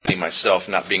myself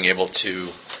not being able to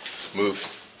move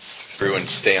through and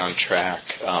stay on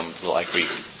track like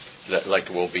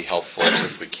will be helpful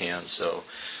if we can. So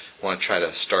I want to try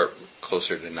to start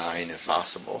closer to 9 if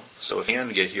possible. So if you can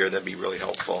get here, that'd be really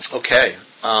helpful. Okay.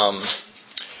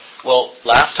 Well,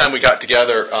 last time we got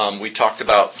together, we talked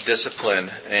about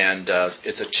discipline, and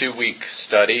it's a 2-week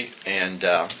study, and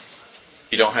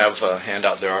you don't have a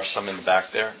handout. There are some in the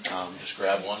back there. Just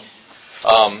grab one.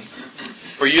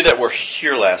 For you that were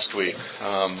here last week,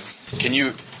 can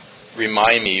you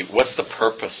remind me, what's the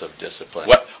purpose of discipline?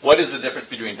 What is the difference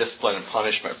between discipline and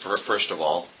punishment, first of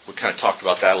all? We kind of talked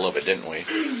about that a little bit, didn't we?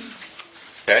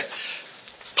 Okay.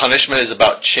 Punishment is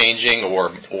about changing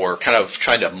or kind of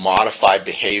trying to modify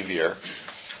behavior,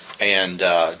 and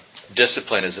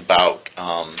discipline is about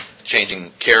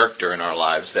changing character in our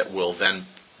lives that will then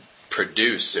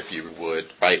produce, if you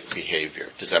would, right behavior.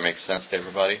 Does that make sense to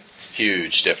everybody?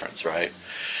 Huge difference, right?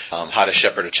 How to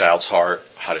shepherd a child's heart,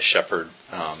 how to shepherd,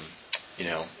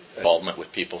 involvement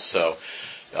with people. So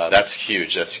that's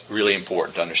huge. That's really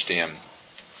important to understand.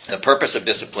 The purpose of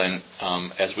discipline,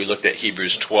 as we looked at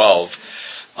Hebrews 12,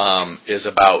 is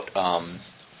about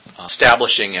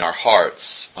establishing in our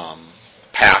hearts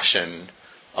passion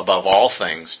above all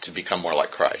things to become more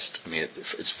like Christ. I mean,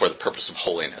 it's for the purpose of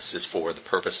holiness. It's for the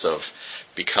purpose of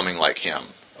becoming like Him.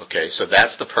 Okay, so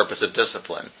that's the purpose of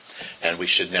discipline, and we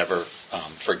should never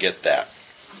forget that.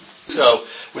 So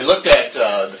we looked at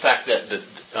the fact that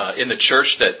in the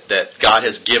church that God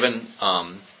has given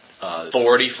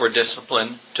authority for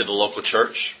discipline to the local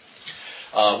church.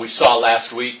 We saw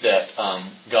last week that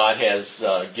God has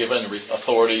given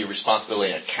authority,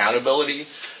 responsibility, and accountability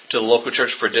to the local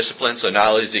church for discipline. So not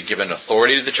only has He given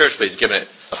authority to the church, but He's given it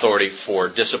authority for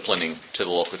disciplining to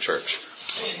the local church.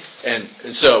 And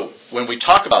so when we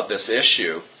talk about this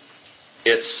issue,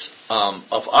 it's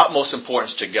of utmost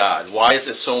importance to God. Why is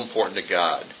it so important to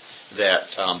God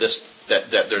that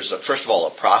that there's first of all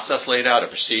a process laid out, a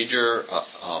procedure,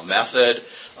 a method,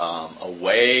 a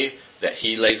way that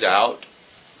He lays out?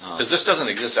 Because this doesn't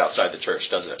exist outside the church,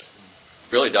 does it?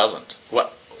 It really doesn't. Why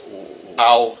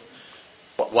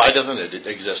doesn't it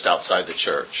exist outside the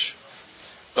church?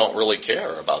 Don't really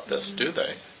care about this, do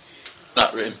they?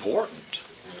 Not really important.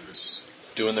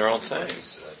 Doing their own thing.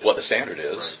 What the standard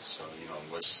is. Right. So,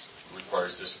 what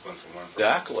requires discipline from one person.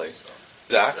 Exactly. So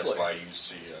Exactly. that's why you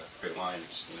see great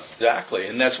lines. Exactly.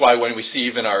 And that's why when we see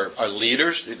even our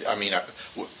leaders,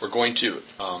 we're going to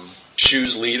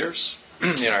choose leaders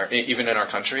even in our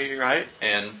country, right?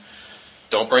 And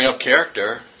don't bring up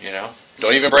character,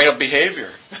 Don't even bring up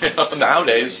behavior,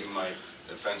 nowadays. You might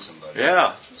offend somebody.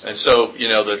 Yeah. And so, you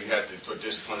have to put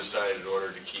discipline aside in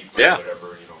order to keep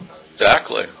whatever you don't know.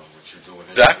 Exactly. What you're doing.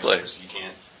 Exactly. You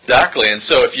can't. Exactly. And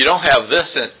so if you don't have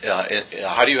this,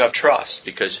 how do you have trust?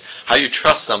 Because how do you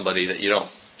trust somebody that you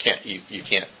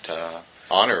can't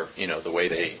honor, the way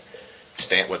they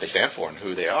stand, what they stand for, and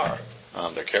who they are,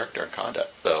 their character and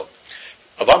conduct. So,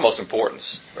 of utmost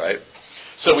importance, right?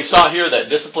 So we saw here that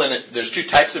discipline, there's 2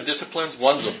 types of disciplines.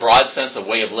 One's a broad sense of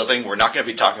way of living. We're not going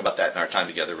to be talking about that in our time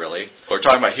together, really. What we're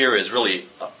talking about here is really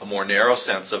a more narrow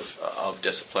sense of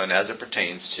discipline as it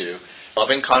pertains to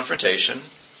loving confrontation,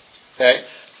 okay,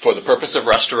 for the purpose of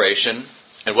restoration.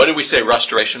 And what did we say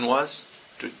restoration was?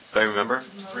 Do I remember?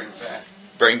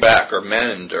 Bring back or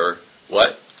mend or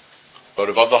what?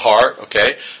 Motive of the heart,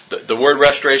 okay. The word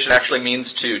restoration actually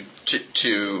means to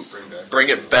bring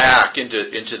it back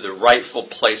into the rightful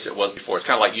place it was before. It's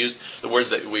kind of like the words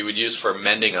that we would use for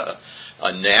mending a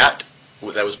gnat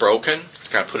that was broken, to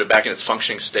kind of put it back in its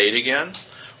functioning state again.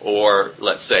 Or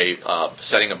let's say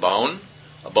setting a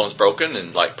bone's broken,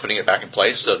 and like putting it back in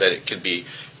place so that it can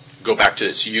go back to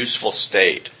its useful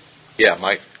state. Yeah,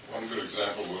 Mike? One good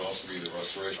example would also be the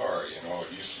restoration car. It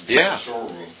used to be in the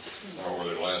showroom. Over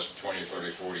the last 20,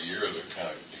 30, 40 years, it kind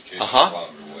of decayed,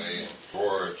 floundered away, and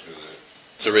tore to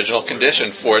its original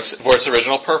condition for its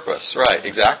original purpose. Right,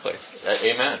 exactly.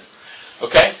 Amen.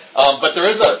 Okay, but there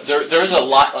is a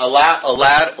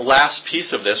last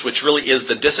piece of this, which really is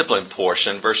the discipline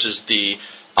portion versus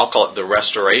I'll call it the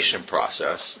restoration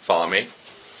process. Follow me.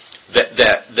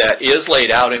 That is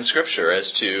laid out in Scripture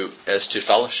as to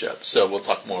fellowship. So we'll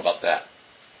talk more about that.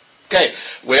 Okay,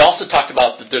 we also talked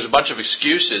about that there's a bunch of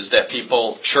excuses that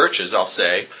churches, I'll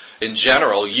say, in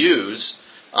general, use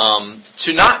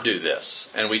to not do this.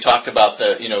 And we talked about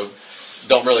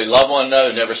don't really love one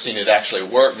another, never seen it actually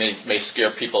work, may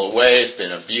scare people away, it's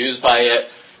been abused by it.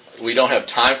 We don't have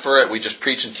time for it, we just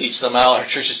preach and teach them out. Our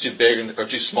church is too big or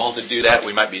too small to do that,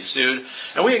 we might be sued.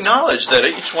 And we acknowledge that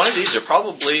each one of these are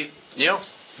probably,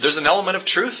 there's an element of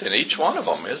truth in each one of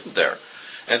them, isn't there?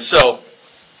 And so,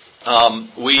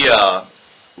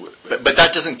 but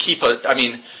that doesn't keep the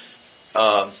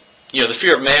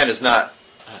fear of man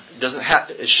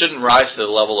it shouldn't rise to the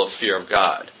level of fear of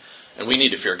God. And we need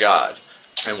to fear God.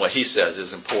 And what He says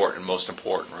is important, most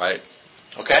important, right?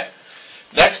 Okay?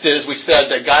 Next is, we said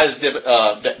that God is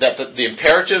that the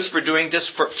imperatives for doing this,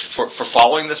 for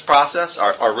following this process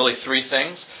are really three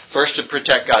things. First, to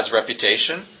protect God's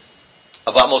reputation,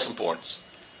 of utmost importance.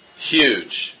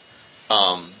 Huge.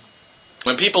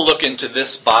 When people look into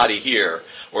this body here,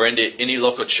 or into any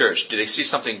local church, do they see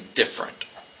something different?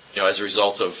 As a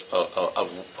result of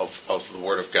the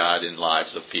Word of God in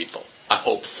lives of people? I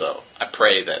hope so. I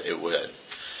pray that it would.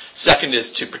 Second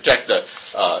is to protect the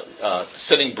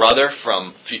sinning brother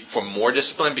from more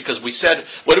discipline, because we said,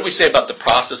 what did we say about the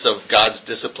process of God's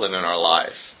discipline in our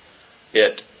life?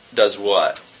 It does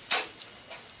what?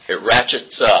 It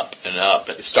ratchets up and up.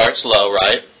 It starts low,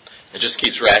 right? It just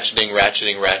keeps ratcheting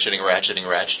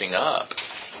up.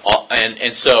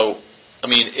 And so,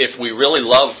 if we really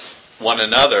love one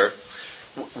another,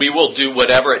 we will do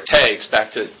whatever it takes,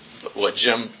 back to what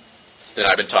Jim and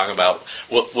I've been talking about,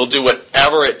 we'll do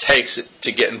whatever it takes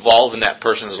to get involved in that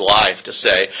person's life, to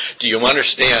say, do you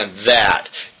understand that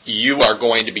you are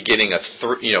going to be getting a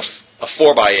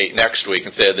 4x8 next week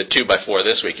instead of the 2x4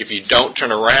 this week? If you don't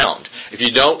turn around, if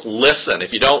you don't listen,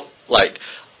 if you don't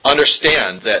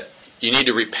understand that you need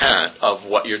to repent of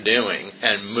what you're doing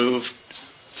and move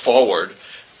forward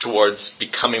towards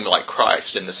becoming like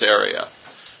Christ in this area.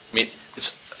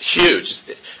 It's huge.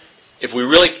 If we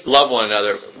really love one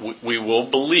another, we will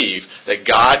believe that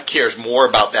God cares more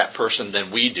about that person than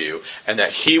we do, and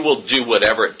that He will do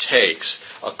whatever it takes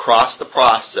across the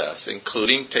process,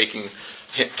 including taking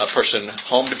a person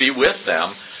home to be with them,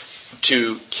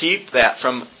 to keep that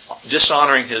from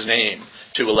dishonoring His name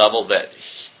to a level that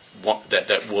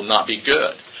will not be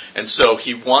good. And so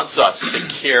He wants us to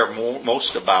care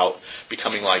most about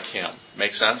becoming like Him.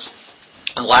 Make sense?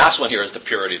 And the last one here is the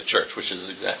purity of the church, which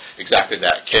is exactly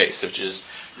that case, which is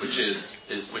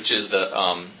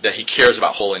that He cares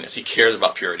about holiness, He cares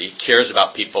about purity, He cares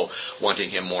about people wanting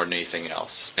Him more than anything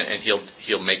else, and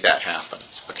He'll make that happen.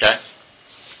 Okay.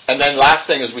 And then last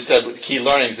thing, as we said, key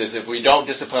learnings is, if we don't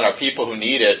discipline our people who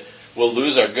need it, we'll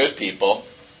lose our good people.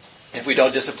 If we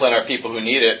don't discipline our people who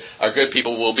need it, our good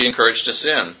people will be encouraged to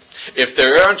sin. If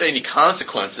there aren't any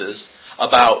consequences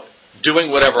about doing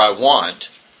whatever I want,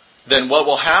 then what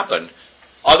will happen?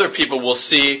 Other people will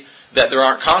see that there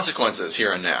aren't consequences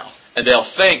here and now. And they'll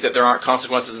think that there aren't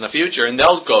consequences in the future, and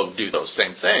they'll go do those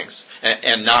same things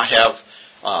and not have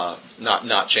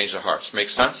not change their hearts. Make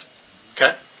sense?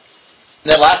 Okay?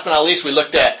 And then last but not least, we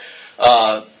looked at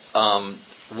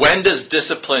when does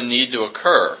discipline need to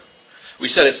occur? We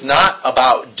said it's not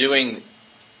about doing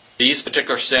these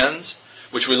particular sins,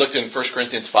 which we looked in 1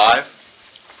 Corinthians 5.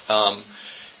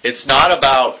 It's not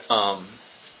about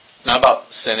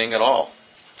sinning at all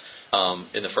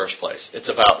in the first place. It's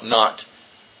about not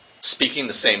speaking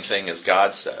the same thing as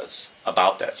God says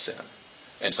about that sin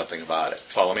and something about it.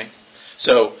 Follow me?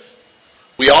 So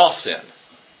we all sin.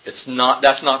 That's not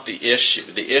the issue.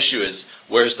 The issue is,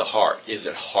 where's the heart? Is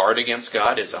it hard against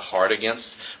God? Is it hard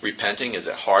against repenting? Is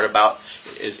it hard about?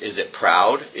 Is it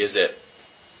proud? Is it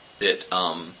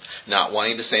not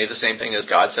wanting to say the same thing as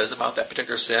God says about that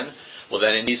particular sin? Well,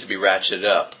 then it needs to be ratcheted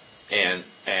up. And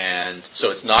so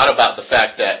it's not about the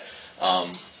fact that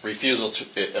refusal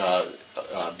to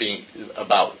being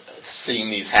about seeing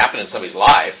these happen in somebody's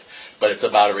life, but it's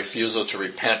about a refusal to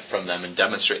repent from them and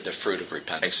demonstrate the fruit of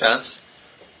repentance. Make sense?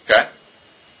 Okay?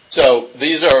 So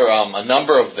these are a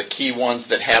number of the key ones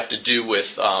that have to do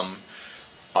with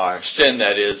our sin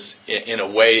that is, in a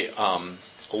way, a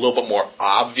little bit more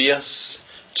obvious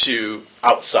to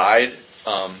outside,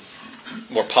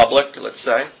 more public, let's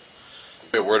say.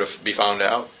 A word to be found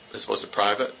out as opposed to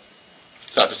private.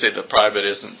 It's not to say that private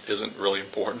isn't really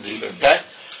important either. Okay?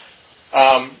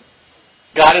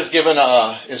 God has given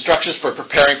instructions for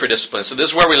preparing for discipline. So this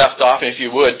is where we left off. And if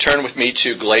you would, turn with me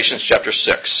to Galatians chapter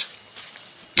 6.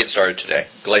 Get started today.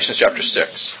 Galatians chapter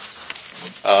 6.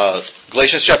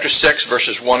 Galatians chapter 6,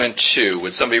 verses 1 and 2.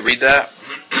 Would somebody read that?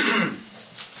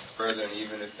 Brethren,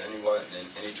 even if anyone in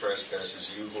any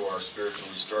trespasses, you who are spiritual,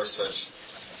 restore such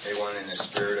a one in a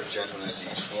spirit of gentleness,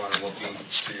 each one looking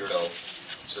to yourself,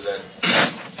 so that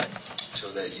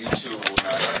you too will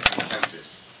not be tempted.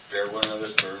 Bear one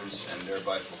another's burdens, and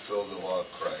thereby fulfill the law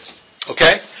of Christ.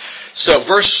 Okay? So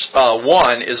verse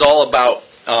 1 is all about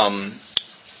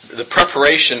the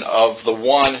preparation of the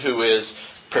one who is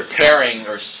preparing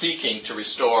or seeking to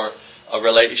restore a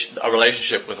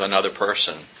relationship with another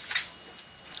person.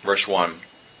 Verse 1.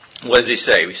 What does he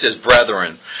say? He says,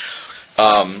 brethren,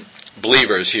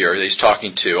 believers here that he's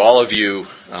talking to, all of you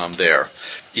there.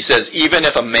 He says, even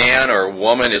if a man or a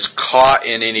woman is caught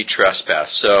in any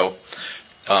trespass. So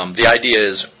the idea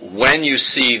is when you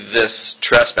see this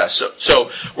trespass.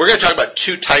 So we're going to talk about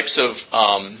two types of,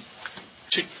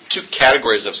 two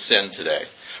categories of sin today.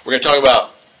 We're going to talk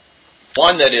about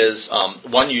one that is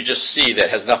one you just see that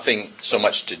has nothing so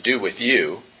much to do with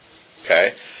you,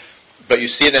 okay? But you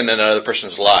see them in another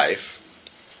person's life,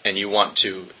 and you want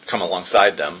to come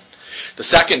alongside them. The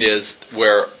second is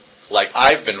where, like,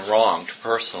 I've been wronged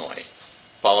personally.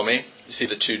 Follow me? You see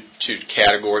the two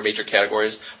major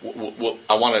categories?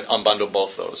 I want to unbundle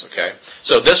both those, okay?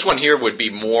 So this one here would be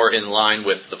more in line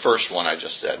with the first one I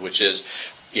just said, which is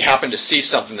you happen to see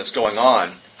something that's going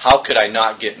on. How could I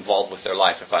not get involved with their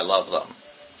life if I love them?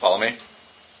 Follow me?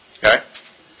 Okay?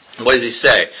 What does he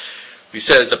say? He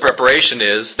says the preparation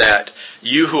is that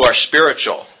you who are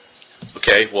spiritual.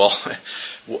 Okay, well,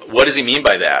 what does he mean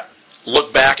by that?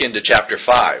 Look back into chapter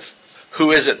 5.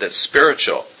 Who is it that's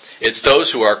spiritual? It's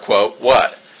those who are, quote,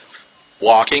 what?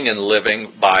 Walking and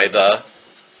living by the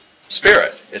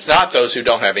Spirit. It's not those who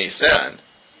don't have any sin.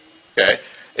 Okay?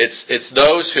 It's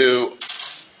those who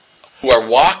are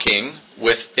walking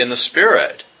in the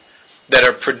Spirit, that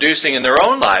are producing in their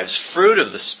own lives fruit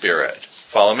of the Spirit.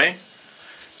 Follow me?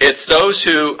 It's those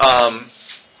who,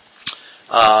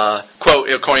 quote,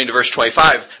 according to verse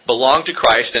 25, belong to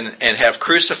Christ and have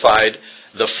crucified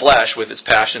the flesh with its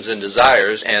passions and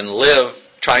desires and live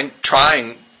trying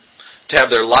to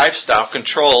have their lifestyle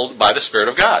controlled by the Spirit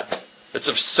of God. It's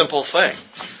a simple thing.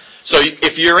 So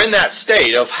if you're in that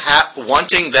state of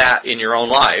wanting that in your own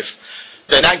life,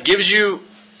 then that gives you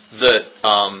the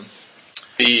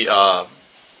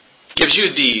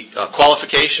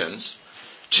qualifications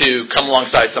to come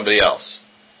alongside somebody else.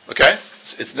 Okay?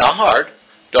 It's not hard.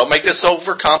 Don't make this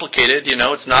overcomplicated.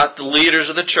 It's not the leaders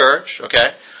of the church.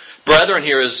 Okay? Brethren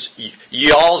here is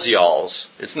y'alls.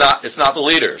 It's not the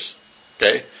leaders.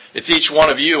 Okay? It's each one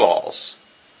of you alls.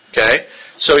 Okay?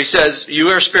 So he says, you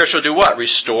are spiritual, do what?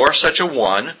 Restore such a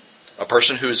one, a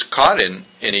person who's caught in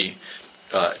any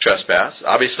trespass.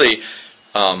 Obviously,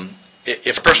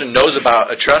 if a person knows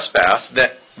about a trespass,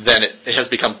 then it has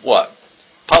become what?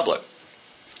 Public.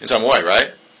 In some way,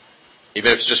 right?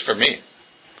 Even if it's just for me.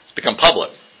 It's become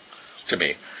public to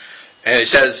me. And he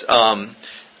says, do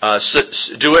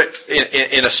it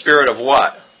in a spirit of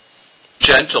what?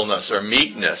 Gentleness or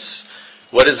meekness.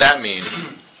 What does that mean?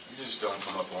 You just don't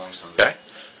come up alongside. Okay.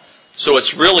 So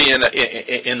it's really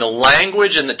in the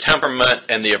language and the temperament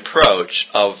and the approach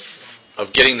of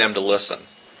getting them to listen,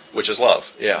 which is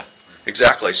love. Yeah,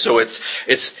 exactly. So it's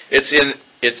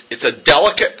a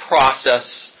delicate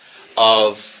process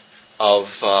of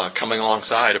coming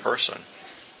alongside a person.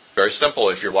 Very simple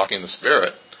if you're walking in the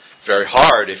Spirit. Very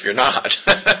hard if you're not.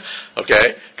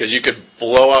 Okay? Because you could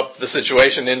blow up the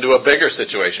situation into a bigger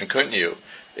situation, couldn't you?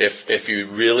 If you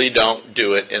really don't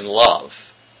do it in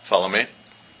love. Follow me?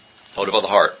 Motive of the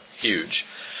heart. Huge.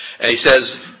 And he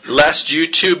says, lest you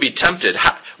too be tempted.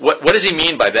 What does he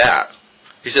mean by that?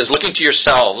 He says, looking to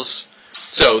yourselves.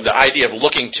 So the idea of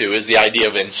looking to is the idea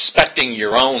of inspecting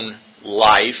your own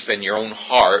life and your own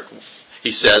heart.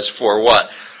 He says, for what?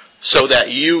 So that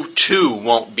you too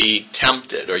won't be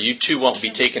tempted, or you too won't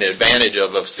be taken advantage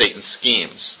of Satan's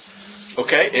schemes.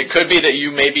 Okay? It could be that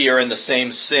you maybe are in the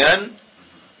same sin.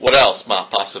 What else,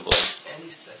 possibly? Any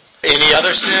sin. Any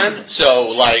other sin? So,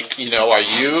 like, are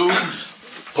you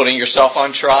putting yourself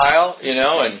on trial,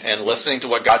 and listening to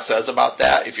what God says about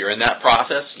that? If you're in that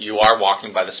process, you are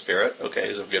walking by the Spirit. Okay,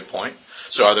 is a good point.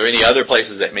 So are there any other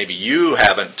places that maybe you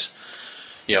haven't,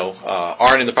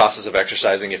 aren't in the process of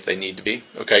exercising if they need to be?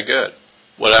 Okay, good.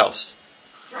 What else?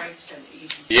 Christ and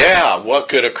Eve. Yeah, what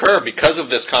could occur because of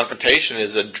this confrontation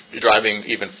is driving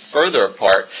even further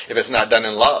apart if it's not done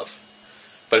in love.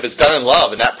 But if it's done in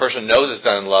love, and that person knows it's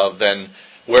done in love, then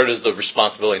where does the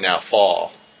responsibility now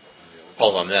fall? It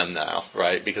falls on them now,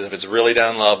 right? Because if it's really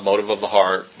done in love, motive of the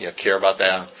heart, care about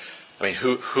that. I mean,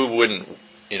 who wouldn't,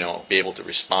 be able to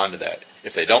respond to that?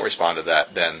 If they don't respond to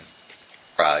that, then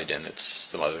pride and it's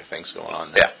some other things going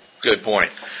on there. Yeah, good point.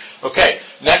 Okay,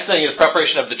 next thing is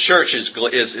preparation of the church is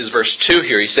verse 2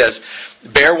 here. He says,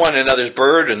 bear one another's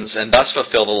burdens and thus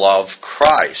fulfill the law of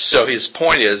Christ. So his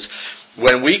point is,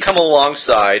 when we come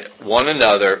alongside one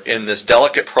another in this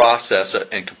delicate process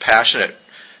and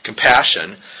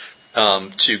compassion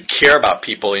to care about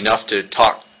people enough to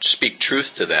speak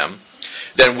truth to them,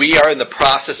 then we are in the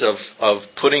process of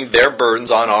putting their burdens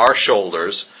on our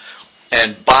shoulders,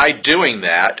 and by doing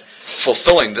that,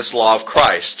 fulfilling this law of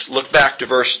Christ. Look back to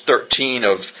verse 13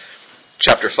 of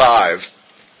chapter 5.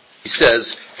 He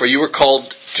says, for you were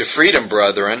called to freedom,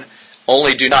 brethren.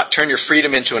 Only do not turn your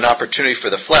freedom into an opportunity for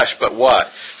the flesh, but what?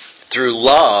 Through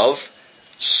love,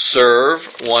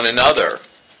 serve one another.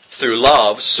 Through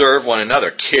love, serve one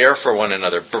another. Care for one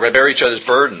another. Bear each other's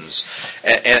burdens.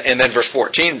 And then verse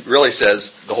 14 really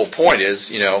says, the whole point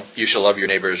is, you shall love your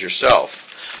neighbor as yourself.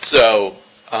 So,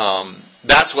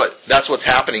 that's what's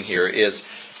happening here is,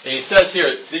 and he says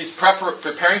here, these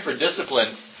preparing for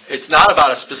discipline, it's not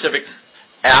about a specific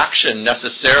action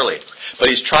necessarily, but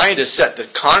he's trying to set the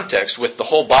context with the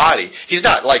whole body. He's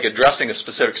not like addressing a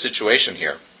specific situation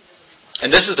here.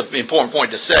 And this is the important point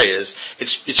to say is,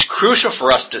 it's crucial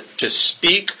for us to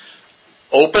speak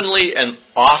openly and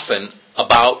often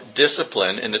about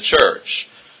discipline in the church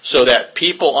so that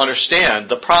people understand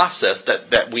the process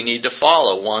that we need to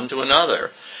follow one to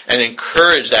another and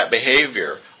encourage that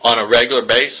behavior on a regular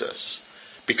basis.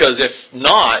 Because if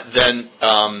not, then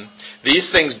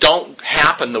these things don't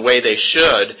happen the way they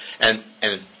should, and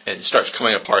it starts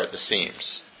coming apart at the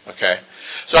seams. Okay,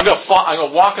 so I'm going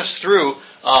to walk us through.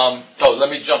 Let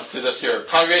me jump through this here.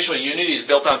 Congregational unity is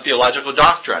built on theological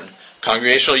doctrine.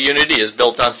 Congregational unity is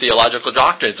built on theological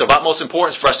doctrine. It's of utmost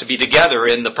importance for us to be together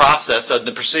in the process of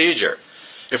the procedure.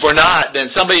 If we're not, then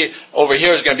somebody over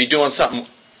here is going to be doing something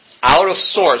out of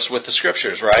sorts with the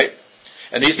Scriptures, right?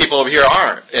 And these people over here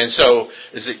aren't. And so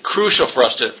is it crucial for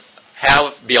us to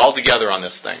be all together on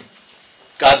this thing.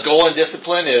 God's goal in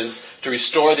discipline is to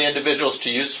restore the individuals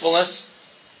to usefulness.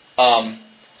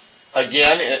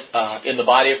 Again, in the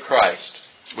body of Christ.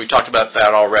 We talked about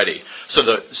that already. So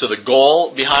the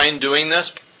goal behind doing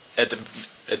this at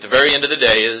the very end of the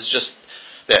day is just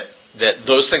that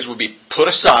those things would be put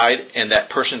aside, and that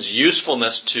person's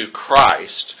usefulness to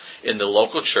Christ in the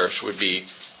local church would be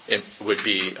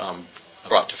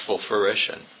brought to full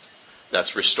fruition.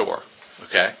 That's restore.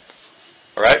 Okay?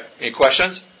 All right? Any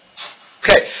questions?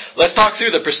 Okay, let's talk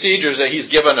through the procedures that he's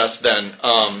given us then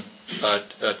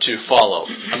to follow.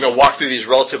 I'm going to walk through these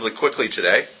relatively quickly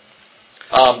today.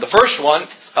 The first one,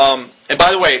 and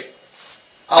by the way,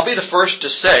 I'll be the first to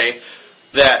say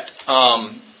that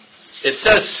it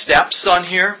says steps on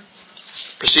here,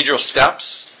 procedural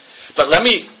steps, but let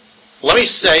me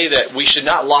say that we should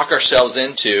not lock ourselves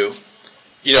into,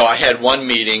 I had one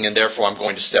meeting and therefore I'm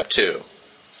going to step 2.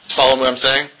 Follow what I'm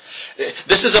saying?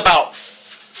 This is about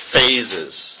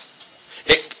phases.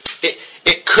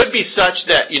 It could be such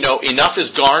that, enough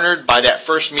is garnered by that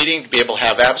first meeting to be able to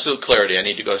have absolute clarity. I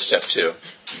need to go to step 2.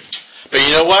 But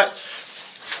you know what?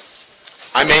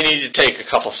 I may need to take a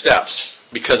couple steps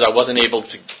because I wasn't able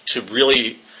to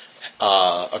really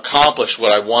accomplish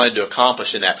what I wanted to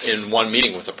accomplish in one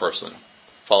meeting with a person.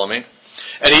 Follow me?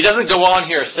 And he doesn't go on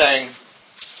here saying,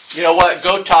 you know what,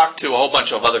 go talk to a whole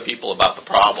bunch of other people about the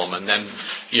problem and then,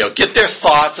 get their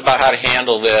thoughts about how to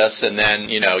handle this, and then,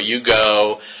 you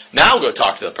go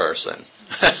talk to the person.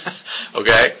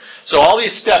 Okay? So all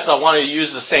these steps, I want to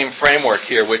use the same framework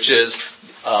here, which is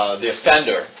the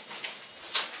offender,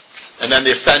 and then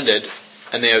the offended,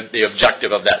 and the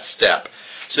objective of that step.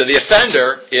 So the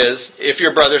offender is if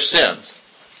your brother sins.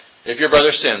 If your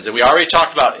brother sins. And we already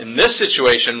talked about in this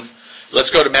situation, let's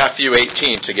go to Matthew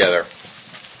 18 together.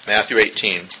 Matthew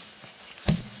 18.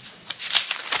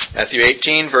 Matthew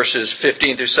 18, verses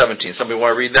 15 through 17. Somebody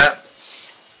want to read that?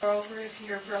 Moreover, if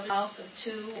your brother mouth of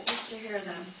 2 is to hear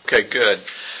them. Okay, good.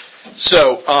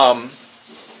 So,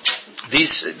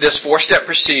 this 4-step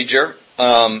procedure,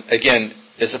 again,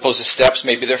 is opposed to steps.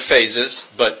 Maybe they're phases,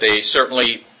 but they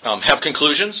certainly have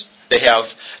conclusions. They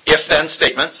have if-then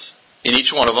statements in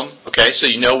each one of them. Okay, so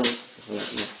you know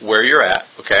where you're at.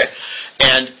 Okay,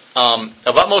 and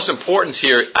of utmost importance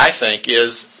here, I think,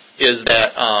 is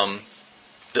that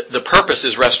the purpose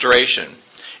is restoration.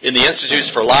 In the Institutes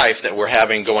for Life that we're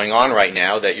having going on right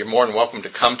now, that you're more than welcome to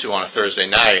come to on a Thursday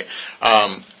night,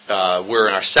 we're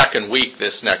in our second week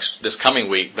this coming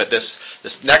week, but this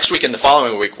next week and the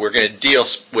following week, we're going to deal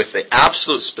with the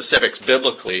absolute specifics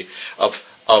biblically of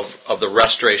the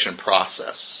restoration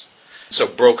process. So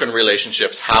broken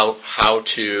relationships, how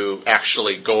to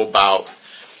actually go about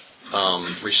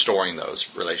restoring those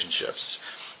relationships.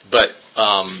 But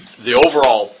the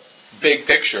overall big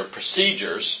picture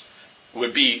procedures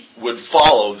would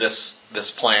follow this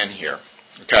plan here.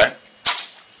 Okay?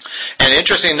 And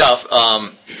interesting enough,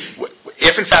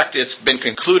 if in fact it's been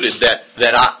concluded that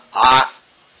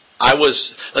I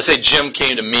was, let's say Jim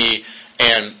came to me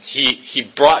and he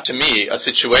brought to me a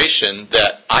situation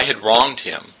that I had wronged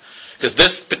him. Because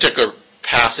this particular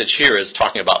passage here is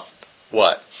talking about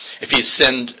what? If he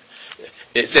sinned,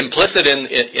 it's implicit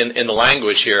in the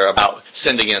language here about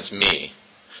sinned against me.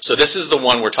 So this is the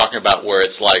one we're talking about where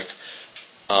it's like,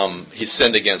 he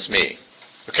sinned against me.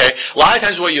 Okay? A lot of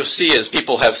times what you'll see is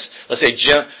people have, let's say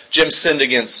Jim sinned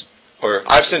against, or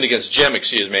I've sinned against Jim,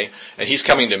 and he's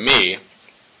coming to me.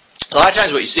 A lot of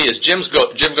times what you see is Jim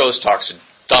goes talks to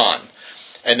Don.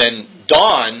 And then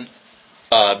Don,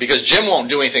 because Jim won't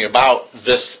do anything about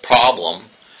this problem,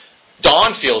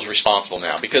 Don feels responsible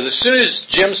now. Because as soon as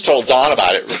Jim's told Don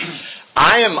about it,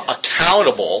 I am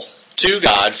accountable to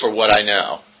God for what I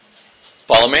know.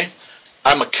 Follow me?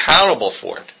 I'm accountable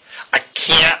for it. I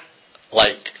can't,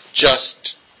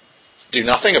 just do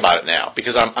nothing about it now.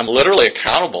 Because I'm literally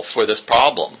accountable for this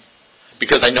problem.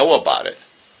 Because I know about it.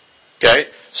 Okay?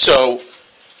 So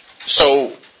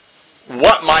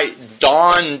what might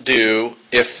Dawn do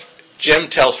if Jim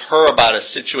tells her about a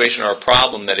situation or a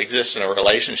problem that exists in a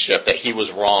relationship that he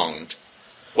was wronged?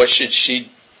 What should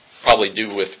she probably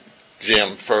do with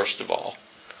Jim, first of all?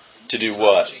 To do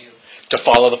what? To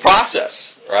follow the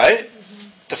process, right? Mm-hmm.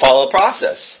 To follow the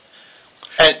process.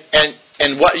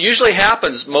 And what usually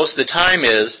happens most of the time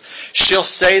is she'll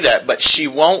say that, but she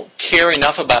won't care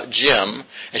enough about Jim,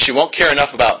 and she won't care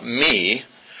enough about me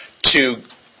to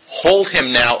hold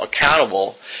him now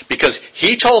accountable, because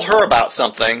he told her about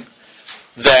something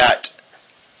that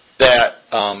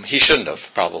he shouldn't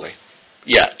have, probably,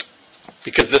 yet.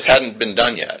 Because this hadn't been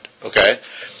done yet, okay?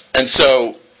 And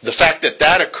so the fact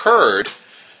that occurred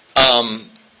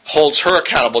holds her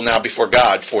accountable now before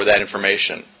God for that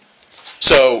information.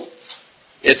 So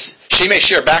she may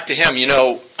share back to him,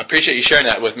 I appreciate you sharing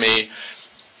that with me,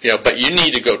 but you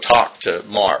need to go talk to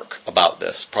Mark about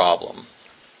this problem.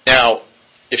 Now,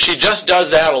 if she just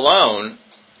does that alone,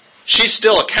 she's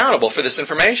still accountable for this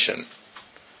information.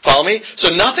 Follow me?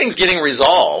 So nothing's getting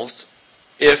resolved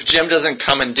if Jim doesn't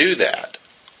come and do that.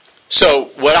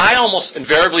 So what I almost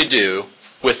invariably do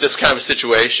with this kind of a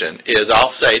situation is I'll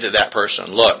say to that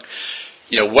person, look,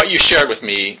 what you shared with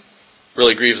me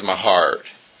really grieves my heart,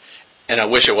 and I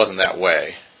wish it wasn't that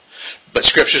way. But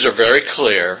scriptures are very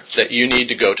clear that you need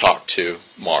to go talk to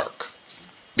Mark.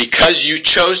 Because you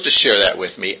chose to share that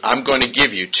with me, I'm going to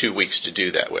give you 2 weeks to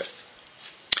do that with.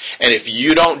 And if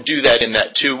you don't do that in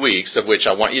that 2 weeks, of which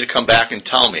I want you to come back and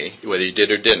tell me whether you did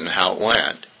or didn't, how it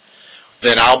went,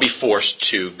 then I'll be forced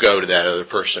to go to that other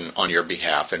person on your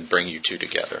behalf and bring you two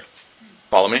together.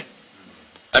 Follow me?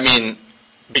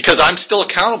 Because I'm still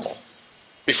accountable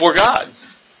before God.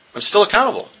 I'm still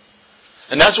accountable.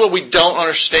 And that's what we don't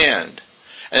understand.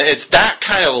 And it's that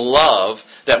kind of love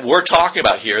that we're talking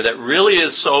about here that really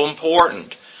is so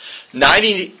important.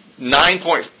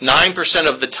 99.9%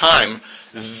 of the time,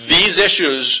 these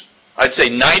issues, I'd say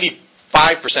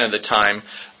 95% of the time,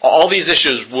 all these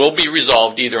issues will be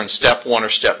resolved either in step 1 or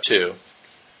step 2.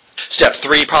 Step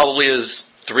 3 probably is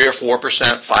 3 or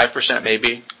 4%, 5%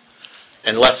 maybe,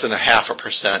 and less than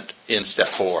 0.5% in step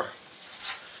 4,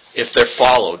 if they're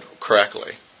followed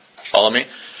correctly. Follow me?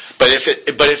 But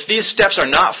if these steps are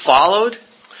not followed,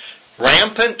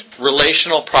 rampant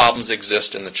relational problems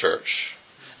exist in the church.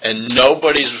 And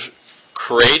nobody's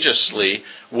courageously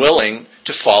willing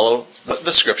to follow what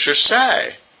the scriptures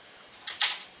say.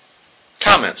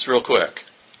 Comments, real quick.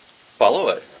 Follow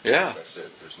it. Yeah. That's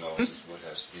it. There's no this is what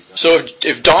has to be done. So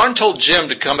if Don told Jim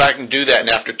to come back and do that, and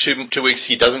after 2 weeks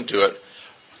he doesn't do it,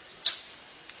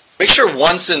 make sure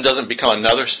one sin doesn't become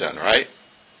another sin, right?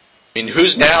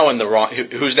 Who's now in the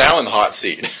hot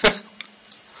seat?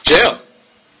 Jim.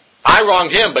 I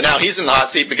wronged him, but now he's in the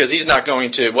hot seat because he's not going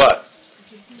to, what?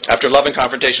 After loving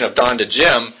confrontation of Don to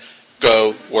Jim,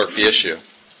 go work the issue.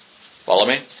 Follow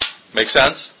me? Make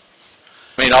sense?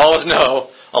 All of us know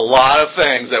a lot of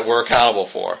things that we're accountable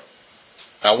for.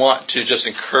 I want to just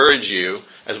encourage you,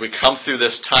 as we come through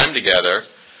this time together,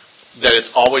 that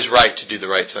it's always right to do the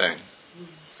right thing.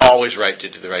 Always right to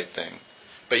do the right thing.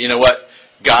 But you know what?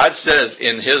 God says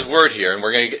in His Word here, and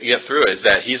we're going to get through it, is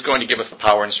that He's going to give us the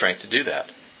power and strength to do that.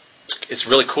 It's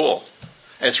really cool.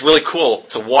 And it's really cool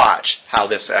to watch how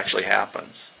this actually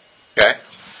happens. Okay?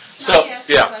 Can I ask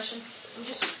you a question?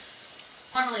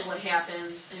 Normally what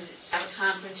happens is you have a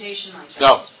confrontation like that.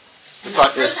 No. It's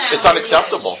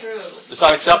unacceptable. It's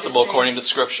unacceptable according to the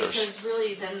Scriptures. Because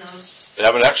really then those they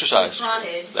haven't exercised.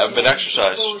 They haven't been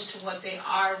exercised. Exposed to what they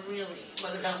are really,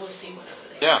 whether jealousy, whatever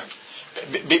they are.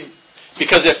 Yeah.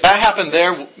 Because if that happened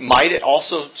there, might it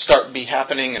also start be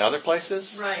happening in other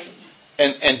places? Right.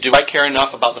 And do I care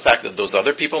enough about the fact that those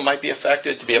other people might be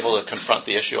affected to be able to confront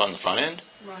the issue on the front end?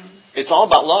 Right. It's all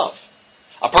about love.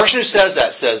 A person who says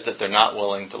that they're not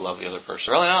willing to love the other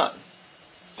person. Really not.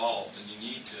 Oh, then you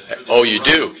need to... Oh, you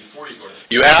do. Before you go to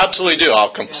You absolutely do. I'll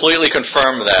completely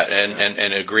confirm that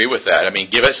and agree with that.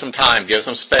 Give it some time. Give it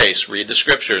some space. Read the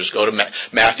Scriptures. Go to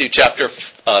Matthew chapter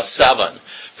 7,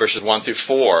 verses 1 through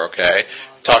 4, okay?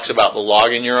 talks about the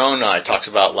log in your own eye. Talks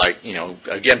about, like,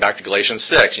 again, back to Galatians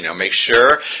 6. Make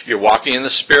sure you're walking in the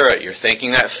Spirit. You're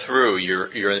thinking that through.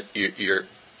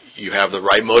 You have the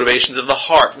right motivations of the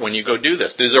heart when you go do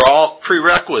this. These are all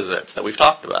prerequisites that we've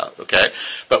talked about. Okay,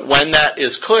 but when that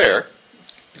is clear,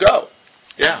 go.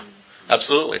 Yeah,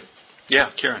 absolutely. Yeah,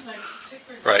 Karen.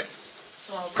 Right.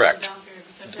 Correct.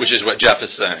 Which is what Jeff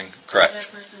is saying. Correct.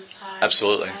 That person is high.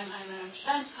 Absolutely.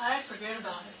 I forget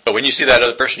about it. But when you see that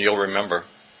other person, you'll remember.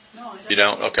 No, I don't. You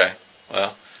don't? Okay.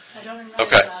 Well. I don't remember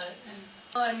okay. about it.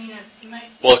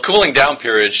 Well, a cooling down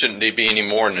period shouldn't be any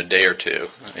more than a day or two,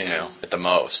 at the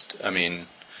most. Doesn't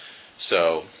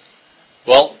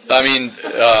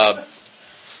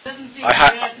seem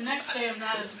bad. The next day I'm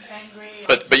not as angry.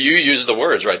 But you use the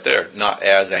words right there, not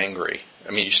as angry.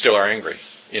 I mean, you still are angry.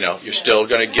 You're still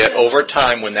going to get, over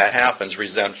time when that happens,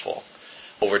 resentful.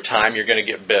 Over time, you're going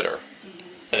to get bitter.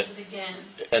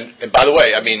 And by the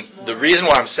way, I mean, the reason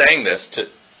why I'm saying this to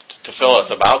Phyllis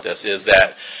about this is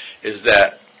that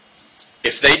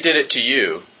if they did it to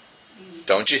you,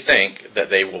 don't you think that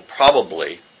they will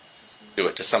probably do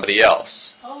it to somebody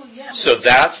else? Oh, yeah. So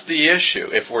that's the issue.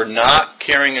 If we're not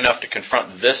caring enough to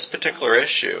confront this particular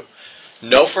issue,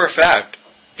 know for a fact,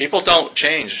 people don't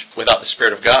change without the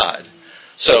Spirit of God.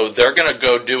 So they're going to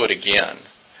go do it again.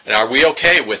 And are we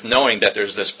okay with knowing that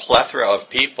there's this plethora of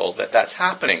people that's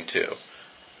happening to?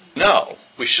 No,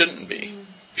 we shouldn't be.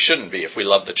 We shouldn't be if we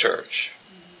love the church.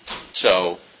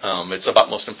 So it's of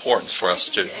utmost importance for us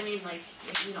to... I mean,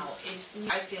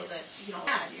 I feel that,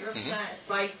 you're upset.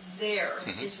 Right there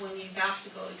is when you have to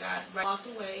go to God. Right off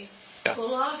the way,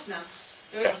 pull off now.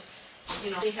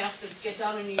 They have to get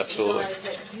down on their knees and realize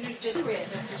that you just read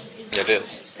that person is it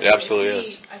is. It absolutely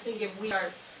is. I think if we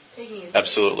are taking it...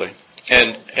 Absolutely.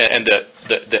 And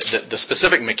the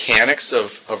specific mechanics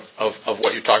of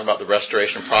what you're talking about, the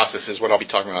restoration process, is what I'll be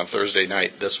talking about on Thursday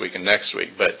night this week and next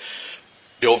week. But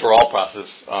the overall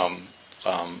process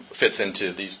fits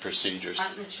into these procedures.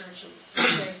 Not in the church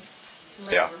and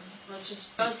yeah. It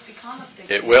just does become a big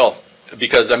It will.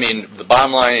 Because, I mean, the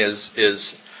bottom line is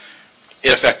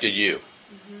it affected you.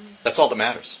 Mm-hmm. That's all that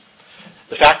matters.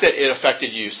 The fact that it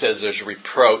affected you says there's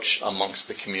reproach amongst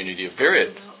the community of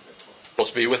period.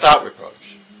 Supposed to be without reproach.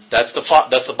 Mm-hmm. That's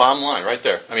the bottom line right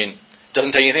there. I mean, it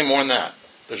doesn't take anything more than that.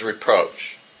 There's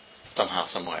reproach somehow,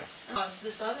 some way.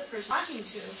 This other person talking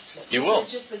to, you will.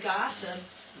 It's just the gossip.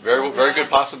 Very good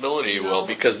possibility you will,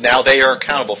 because now they are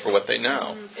accountable for what they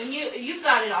know. And you've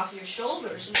got it off your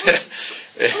shoulders.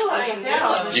 You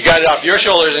got it off your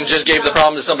shoulders and just gave the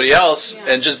problem to somebody else,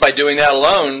 and just by doing that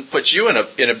alone puts you in a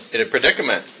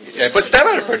predicament. It puts them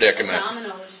in a predicament.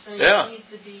 Yeah.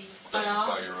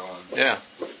 Yeah.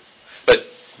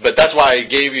 But that's why I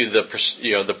gave you the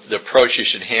approach you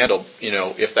should handle,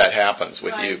 if that happens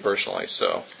with you personally.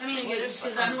 So. I mean,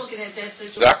 because I'm looking at that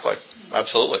situation. Exactly.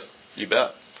 Absolutely. You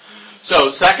bet.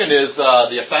 So second is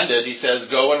the offended. He says,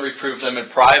 go and reprove them in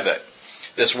private.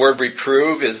 This word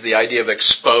reprove is the idea of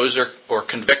expose or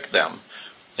convict them.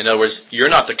 In other words, you're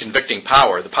not the convicting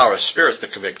power. The power of the Spirit is the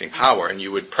convicting power. And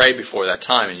you would pray before that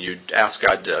time, and you'd ask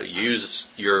God to use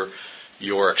your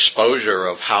exposure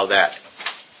of how that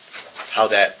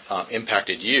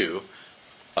impacted you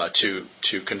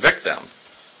to convict them.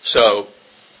 So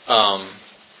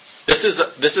this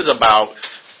is about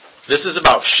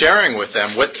sharing with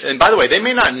them and by the way, they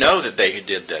may not know that they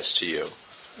did this to you.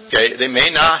 Okay, they may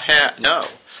not know.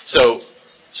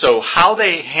 So how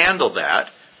they handle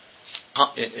that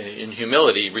in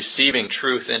humility, receiving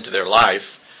truth into their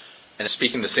life and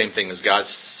speaking the same thing as God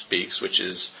speaks, which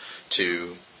is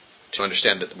to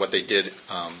understand that what they did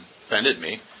offended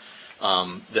me.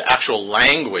 The actual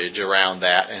language around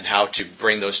that and how to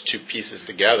bring those two pieces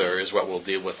together is what we'll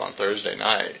deal with on Thursday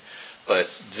night. But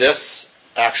this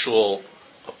actual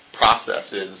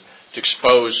process is to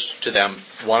expose to them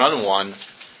one-on-one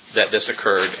that this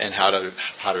occurred and how to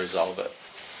resolve it.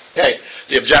 Okay,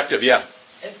 the objective, yeah.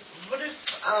 What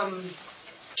if,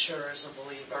 sure, as a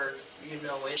believer,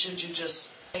 should you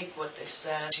just take what they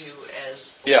said to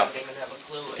as believing and have a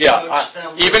clue? Yeah,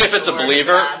 even if it's a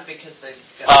believer.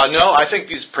 No, I think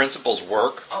these principles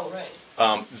work. Oh,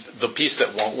 right. The piece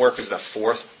that won't work is that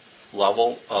fourth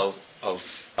level of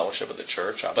fellowship of the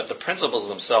church. But the principles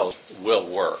themselves will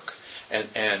work.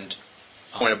 And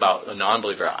point about a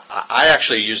non-believer, I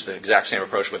actually use the exact same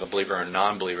approach with a believer and a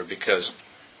non-believer, because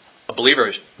a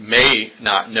believer may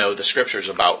not know the scriptures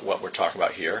about what we're talking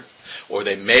about here, or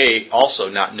they may also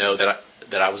not know that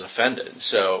I was offended.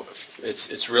 So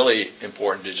it's really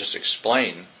important to just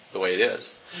explain the way it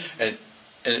is. And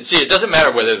see, it doesn't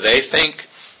matter whether they think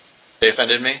they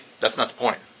offended me. That's not the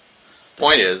point. The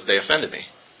point is they offended me.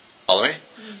 Follow me?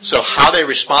 So how they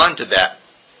respond to that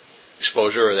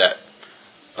exposure or that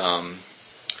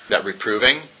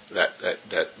reproving,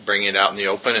 that bringing it out in the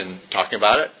open and talking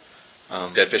about it,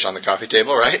 dead fish on the coffee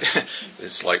table, right?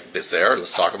 It's like, it's there,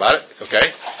 let's talk about it,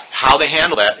 okay? How they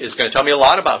handle that is going to tell me a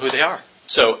lot about who they are.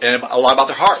 So, and a lot about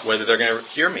their heart, whether they're going to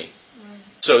hear me.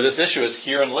 So this issue is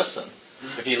hear and listen.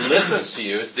 If he listens to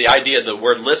you, it's the idea, the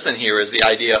word listen here is the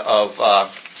idea of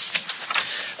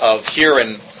hear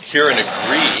and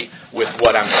agree with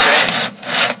what I'm saying.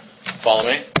 Follow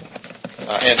me?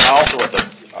 And also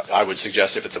I would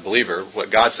suggest, if it's a believer, what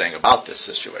God's saying about this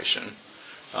situation.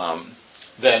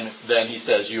 Then he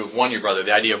says, you have won your brother.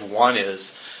 The idea of one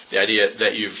is the idea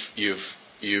that you've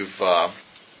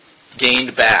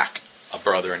gained back a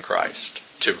brother in Christ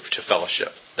to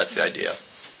fellowship. That's the idea.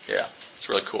 Yeah, it's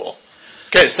really cool.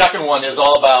 Okay, the second one is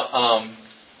all about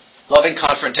loving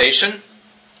confrontation.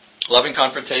 Loving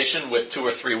confrontation with 2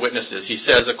 or 3 witnesses. He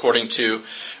says, according to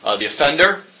the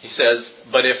offender, he says,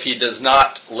 but if he does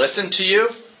not listen to you,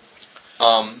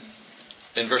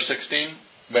 in verse 16,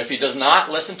 but if he does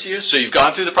not listen to you, so you've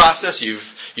gone through the process,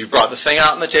 you've brought the thing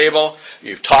out on the table,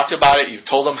 you've talked about it, you've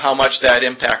told him how much that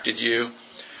impacted you,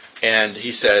 and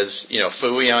he says,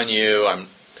 phooey on you,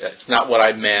 it's not what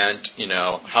I meant,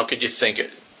 how could you think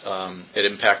it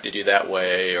impacted you that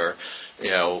way, or,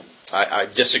 I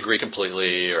disagree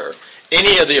completely, or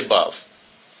any of the above.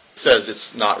 It says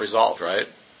it's not resolved, right?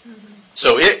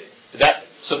 Mm-hmm.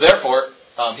 So therefore,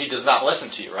 he does not listen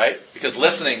to you, right? Because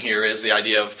listening here is the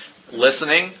idea of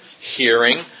listening,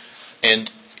 hearing,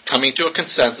 and coming to a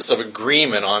consensus of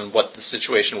agreement on what the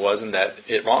situation was and that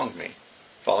it wronged me.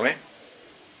 Follow me?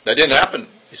 That didn't happen,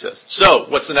 he says. So,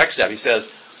 what's the next step? He says,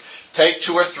 take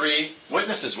 2 or 3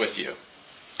 witnesses with you.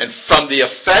 And from the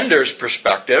offender's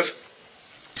perspective,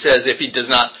 he says if he does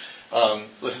not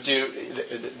listen to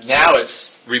you, now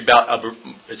it's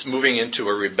moving into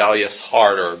a rebellious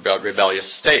heart or a rebellious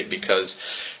state, because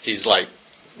he's like,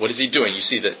 what is he doing? You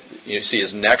see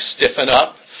his neck stiffen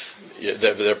up.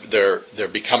 They're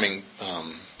becoming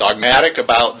dogmatic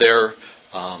about their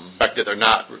fact that they're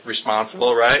not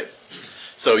responsible, right?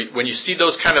 So when you see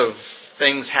those kind of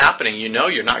things happening,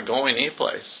 you're not going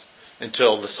anyplace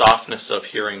until the softness of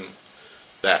hearing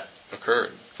that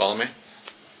occurred. Follow me?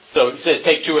 So he says,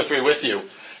 take 2 or 3 with you.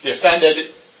 The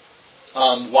offended,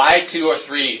 why 2 or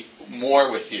 3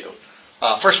 more with you?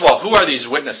 First of all, who are these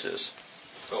witnesses?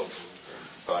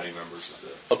 Body members of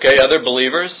the... Okay, other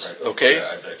believers. Right. Okay.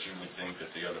 Yeah, that you would think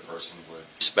that the other person would...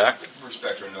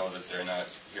 Respect or know that they're not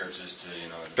here just to,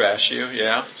 trash you,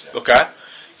 yeah. Okay.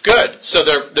 Good. So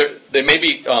they may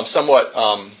be somewhat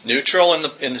neutral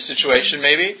in the situation,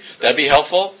 maybe. That'd be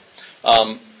helpful.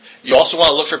 You also want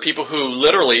to look for people who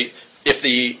literally, if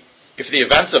the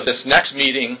events of this next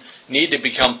meeting need to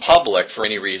become public for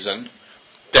any reason,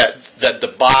 that the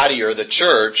body or the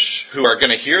church who are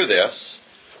going to hear this,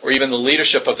 or even the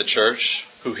leadership of the church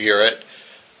who hear it,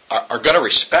 are going to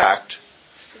respect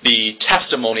the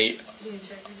testimony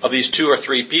of these 2 or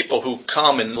 3 people who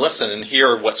come and listen and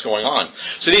hear what's going on.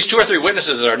 So these 2 or 3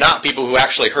 witnesses are not people who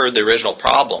actually heard the original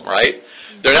problem, right?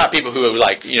 They're not people who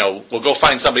will go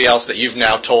find somebody else that you've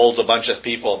now told a bunch of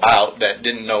people about that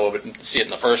didn't see it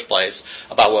in the first place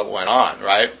about what went on,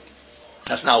 right?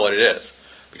 That's not what it is.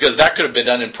 Because that could have been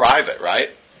done in private,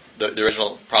 right? The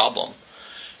original problem.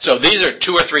 So these are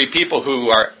 2 or 3 people who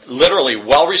are literally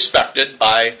well respected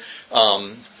by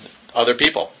other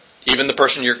people, even the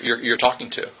person you're talking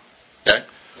to. Okay?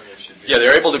 Yeah,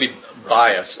 they're able to be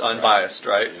unbiased,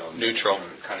 right? Neutral.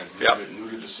 Kind of new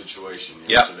to the situation,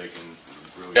 so they can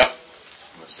really. Yep.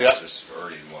 Just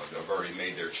have already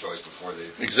made their choice before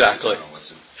they. Exactly.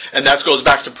 And that goes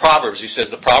back to Proverbs. He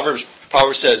says Proverbs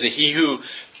says that he who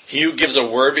gives a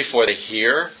word before they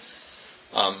hear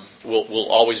will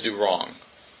always do wrong.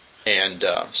 And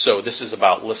so this is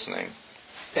about listening.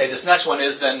 Okay, this next one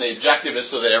is then the objective is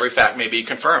so that every fact may be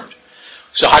confirmed.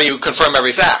 So how do you confirm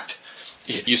every fact?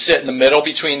 You sit in the middle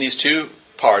between these 2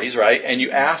 parties, right? And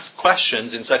you ask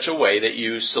questions in such a way that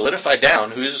you solidify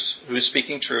down who's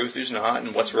speaking truth, who's not,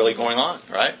 and what's really going on,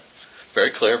 right? Very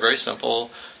clear, very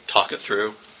simple. Talk it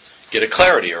through. Get a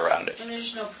clarity around it. And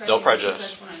there's no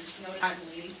prejudice. That's when I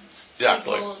believe.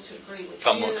 Exactly. People to agree with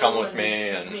come with me.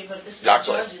 And but this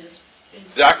exactly. Judges.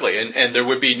 Exactly, and there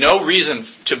would be no reason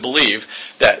to believe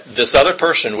that this other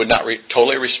person would not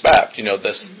totally respect,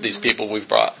 these people we've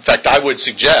brought. In fact, I would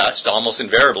suggest, almost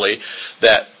invariably,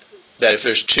 that if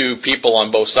there's 2 people on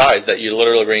both sides, that you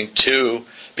literally bring 2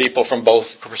 people from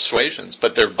both persuasions,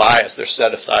 but they're biased, they're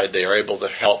set aside, they are able to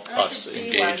help us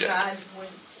engage it,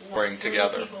 bring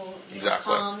together. People,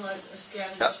 exactly. Calm, let us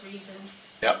gather this reason.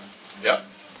 Yep.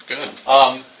 Good.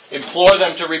 Implore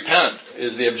them to repent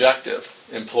is the objective.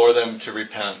 Implore them to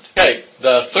repent. Okay,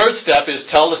 the third step is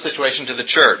tell the situation to the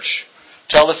church.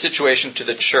 Tell the situation to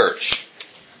the church.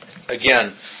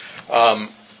 Again,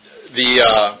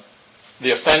 the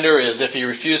offender is, if he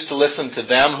refused to listen to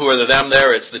them, who are the them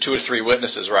there? It's the 2 or 3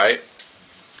 witnesses, right?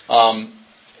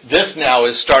 This now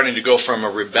is starting to go from a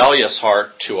rebellious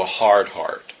heart to a hard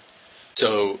heart.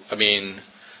 So, I mean,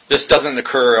 this doesn't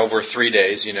occur over 3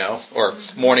 days, or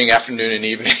morning, afternoon, and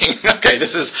evening. Okay,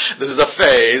 this is a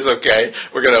phase. Okay,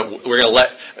 we're gonna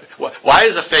let. Why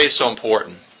is a phase so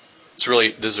important?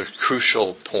 This is a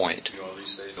crucial point. All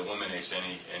these phases eliminates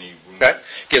any room. Okay,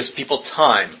 gives people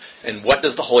time. And what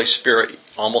does the Holy Spirit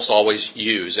almost always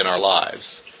use in our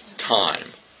lives?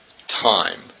 Time.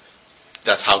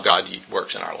 That's how God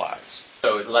works in our lives.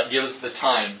 So it gives the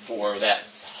time for that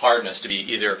hardness to be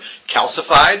either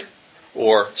calcified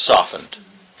or softened.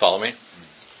 Follow me?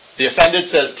 The offended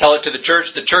says, tell it to the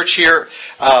church. The church here,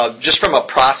 just from a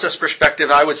process perspective,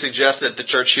 I would suggest that the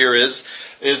church here is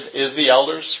the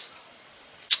elders,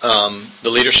 the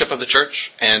leadership of the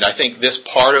church. And I think this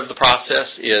part of the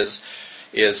process is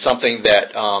something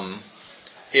that,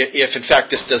 if in fact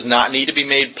this does not need to be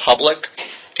made public,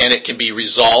 and it can be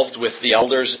resolved with the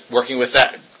elders working with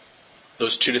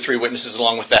those 2 to 3 witnesses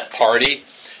along with that party,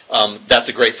 that's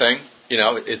a great thing.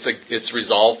 It's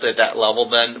resolved at that level.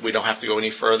 Then we don't have to go any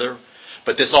further.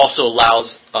 But this also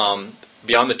allows,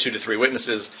 beyond the 2 to 3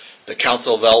 witnesses, the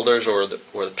council of elders or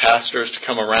the pastors to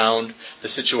come around the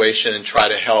situation and try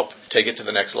to help take it to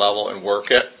the next level and work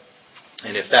it.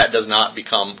 And if that does not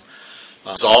become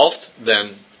resolved,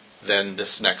 then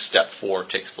this next step 4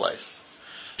 takes place,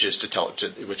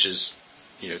 which is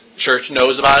church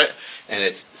knows about it, and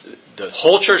it's the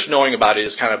whole church knowing about it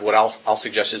is kind of what I'll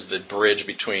suggest is the bridge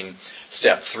between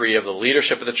step 3 of the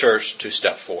leadership of the church to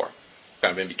step 4,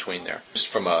 kind of in between there, just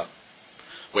from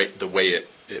the way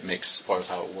it makes part of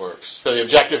how it works. So the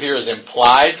objective here is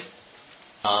implied.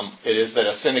 It is that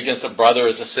a sin against a brother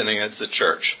is a sin against the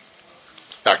church.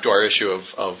 Back to our issue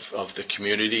of the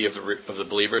community of the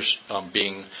believers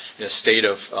being in a state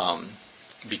of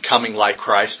becoming like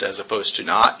Christ as opposed to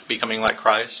not becoming like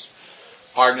Christ.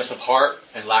 Hardness of heart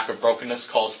and lack of brokenness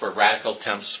calls for radical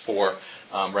attempts for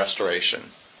restoration.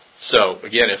 So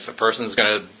again, if a person's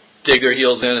going to dig their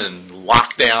heels in and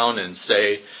lock down and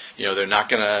say, they're not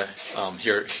going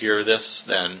to hear this,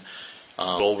 then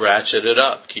we'll ratchet it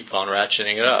up. Keep on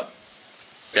ratcheting it up.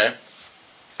 Okay?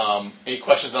 Any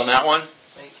questions on that one?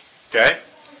 Okay?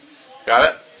 Got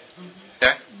it?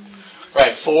 Okay?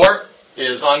 Right, 4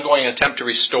 is ongoing attempt to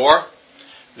restore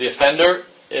the offender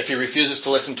if he refuses to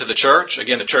listen to the church.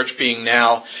 Again, the church being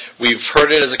now, we've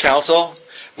heard it as a council,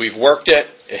 we've worked it,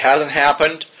 it hasn't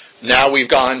happened, now we've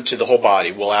gone to the whole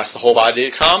body. We'll ask the whole body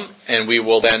to come, and we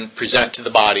will then present to the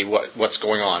body what's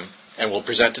going on. And we'll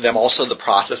present to them also the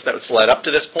process that's led up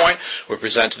to this point. We'll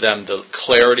present to them the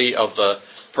clarity of the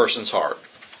person's heart.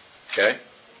 Okay?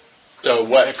 So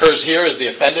what occurs here is the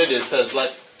offended, it says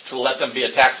to let them be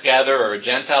a tax gatherer or a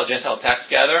Gentile tax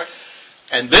gatherer.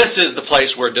 And this is the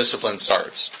place where discipline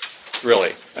starts,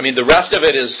 really. I mean, the rest of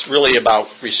it is really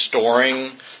about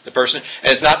restoring the person.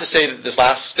 And it's not to say that this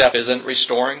last step isn't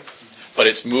restoring, but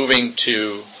it's moving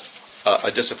to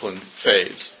a discipline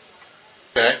phase.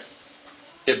 Okay?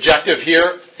 The objective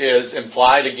here is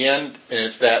implied again, and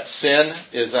it's that sin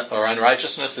or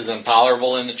unrighteousness is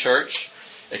intolerable in the church.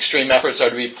 Extreme efforts are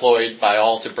to be employed by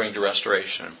all to bring to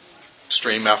restoration.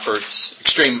 Extreme efforts,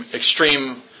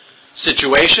 extreme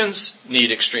situations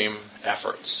need extreme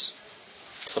efforts.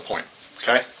 That's the point.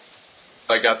 Okay?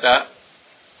 I got that?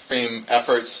 Extreme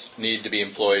efforts need to be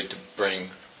employed to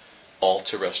bring all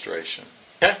to restoration.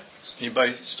 Okay?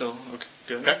 Anybody still okay?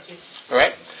 Good? Okay? All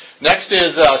right. Next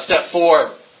is step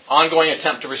 4, ongoing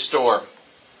attempt to restore.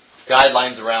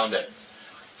 Guidelines around it.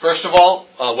 First of all,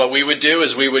 what we would do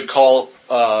is we would call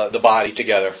the body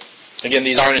together. Again,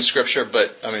 these aren't in Scripture,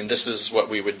 but I mean, this is what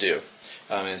we would do.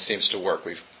 And it seems to work.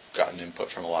 We've gotten input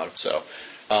from a lot of it. So,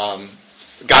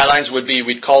 guidelines would be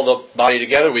we'd call the body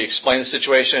together, we explain the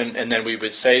situation, and then we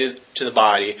would say to the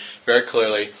body very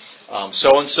clearly,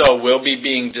 so-and-so will be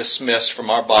being dismissed from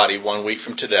our body 1 week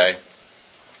from today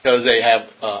because they have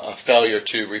a failure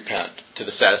to repent to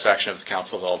the satisfaction of the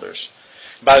council of elders.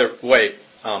 By the way,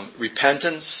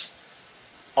 repentance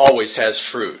always has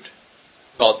fruit.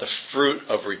 We call it the fruit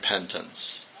of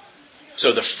repentance.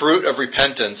 So the fruit of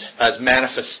repentance has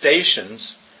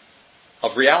manifestations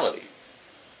of reality.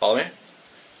 Follow me?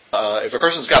 If a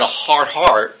person's got a hard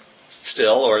heart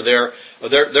still, or they're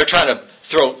trying to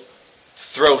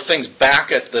throw things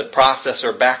back at the process,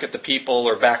 or back at the people,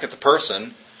 or back at the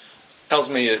person, tells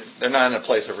me that they're not in a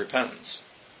place of repentance.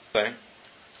 Okay?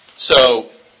 So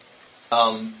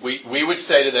we would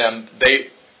say to them, by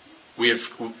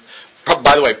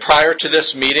the way, prior to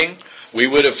this meeting, we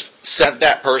would have sent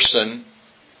that person,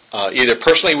 either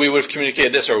personally we would have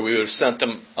communicated this, or we would have sent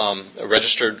them a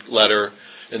registered letter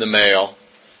in the mail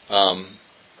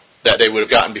that they would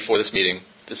have gotten before this meeting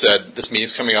that said, this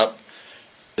meeting's coming up,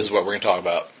 this is what we're going to talk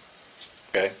about.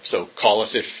 Okay, so call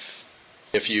us if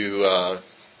you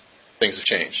things have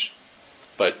changed.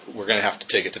 But we're going to have to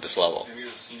take it to this level. Have you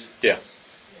ever seen it? Yeah.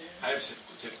 I've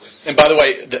typically seen it. And by the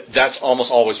way, that's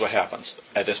almost always what happens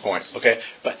at this point. Okay,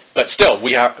 but still,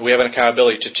 we have an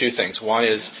accountability to two things. One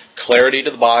is clarity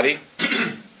to the body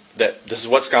that this is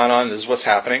what's gone on, this is what's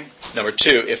happening. Number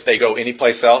two, if they go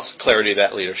anyplace else, clarity to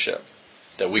that leadership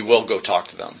that we will go talk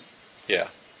to them. Yeah.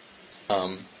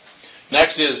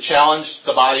 Next is challenge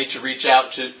the body to reach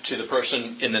out to the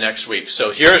person in the next week. So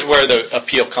here's where the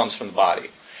appeal comes from the body.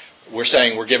 We're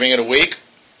saying we're giving it a week.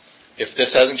 If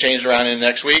this hasn't changed around in the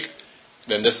next week,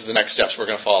 then this is the next steps we're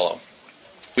going to follow.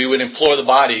 We would implore the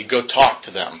body, go talk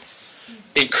to them.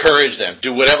 Encourage them.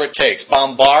 Do whatever it takes.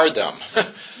 Bombard them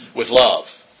with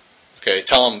love. Okay,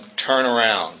 tell them, turn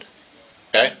around.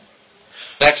 Okay?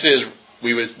 Next is,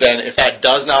 we would then, if that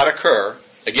does not occur,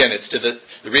 again, it's to the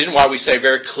reason why we say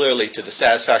very clearly to the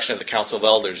satisfaction of the Council of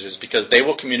Elders is because they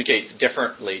will communicate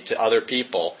differently to other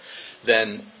people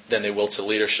than they will to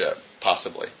leadership,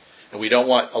 possibly. And we don't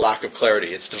want a lack of clarity.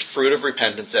 It's the fruit of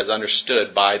repentance as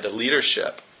understood by the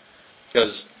leadership,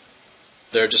 because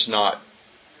they're just not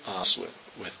with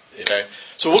it. Okay?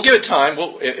 So we'll give it time.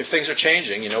 If things are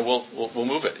changing, we'll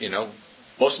move it.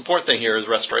 Most important thing here is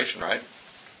restoration, right?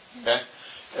 Okay?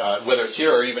 Whether it's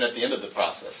here or even at the end of the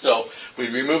process. So we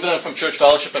remove them from church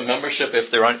fellowship and membership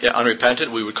if they're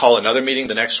unrepentant. We would call another meeting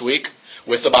the next week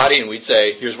with the body, and we'd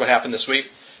say, here's what happened this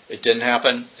week. It didn't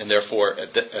happen, and therefore,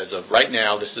 as of right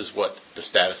now, this is what the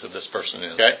status of this person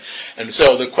is. Okay, and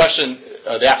so the question,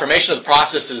 the affirmation of the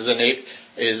process is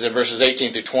in verses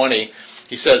 18 through 20.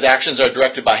 He says, actions are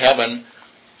directed by heaven,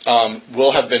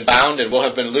 will have been bound and will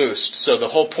have been loosed. So the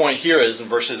whole point here is in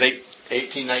verses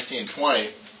 18, 19, and 20.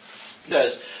 It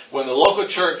says, when the local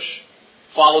church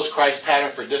follows Christ's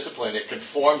pattern for discipline, it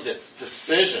conforms its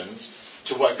decisions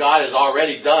to what God has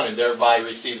already done and thereby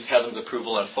receives heaven's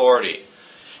approval and authority.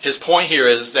 His point here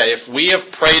is that if we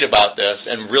have prayed about this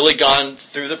and really gone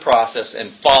through the process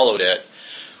and followed it,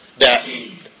 that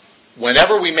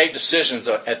whenever we make decisions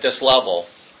at this level,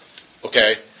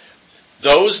 okay,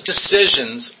 those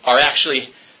decisions are actually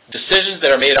decisions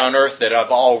that are made on earth that have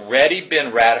already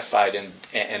been ratified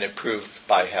and approved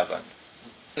by heaven.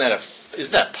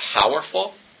 Isn't that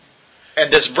powerful?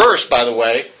 And this verse, by the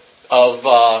way,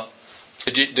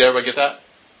 did everybody get that?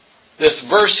 This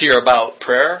verse here about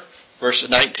prayer, verse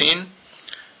 19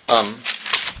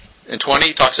 and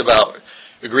 20, talks about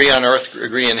agree on earth,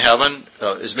 agree in heaven.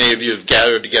 As many of you have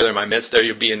gathered together in my midst, there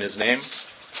you'll be in His name.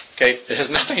 Okay, it has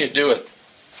nothing to do with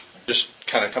just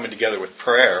kind of coming together with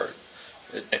prayer.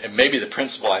 And maybe the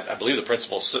principle, I believe the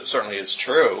principle certainly is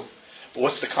true, but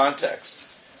what's the context?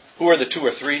 Who are the two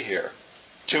or three here?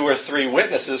 2 or 3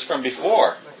 witnesses from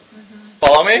before.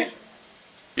 Follow me?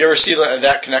 You ever see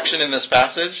that connection in this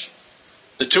passage?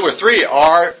 The 2 or 3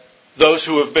 are those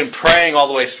who have been praying all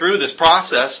the way through this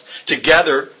process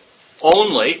together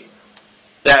only,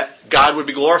 that God would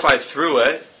be glorified through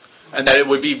it, and that it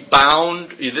would be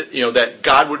bound,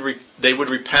 that they would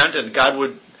repent and God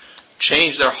would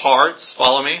change their hearts.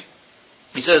 Follow me?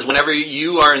 He says, whenever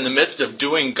you are in the midst of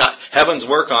doing heaven's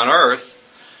work on earth,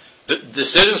 the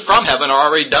decisions from heaven are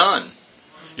already done.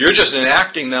 You're just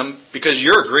enacting them because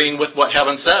you're agreeing with what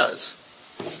heaven says.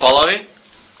 Follow me?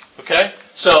 Okay?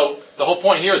 So the whole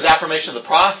point here is affirmation of the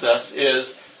process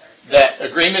is that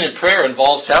agreement in prayer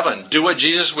involves heaven. Do what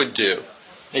Jesus would do.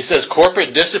 He says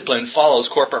corporate discipline follows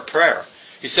corporate prayer.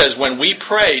 He says when we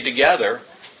pray together,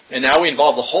 and now we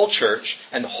involve the whole church,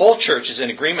 and the whole church is in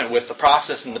agreement with the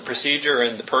process and the procedure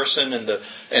and the person and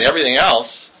everything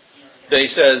else, then he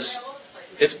says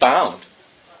it's bound.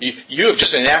 You have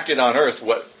just enacted on earth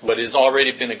what has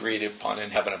already been agreed upon in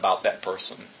heaven about that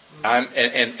person.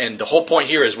 And the whole point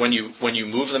here is when you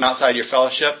move them outside your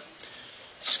fellowship,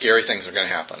 scary things are going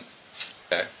to happen.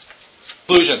 Okay.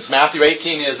 Conclusions. Matthew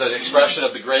 18 is an expression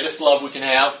of the greatest love we can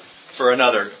have for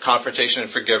another, confrontation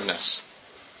and forgiveness.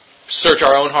 Search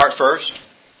our own heart first.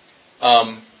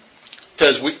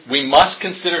 Says we must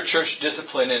consider church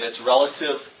discipline in its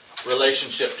relative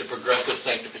relationship to progressive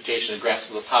sanctification and grasp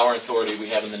of the power and authority we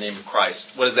have in the name of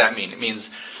Christ. What does that mean? It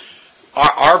means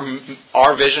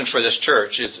our vision for this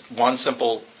church is one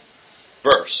simple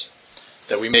verse,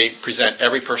 that we may present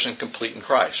every person complete in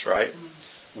Christ, right?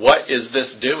 What is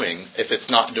this doing if it's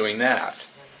not doing that?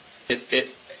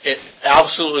 it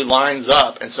absolutely lines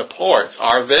up and supports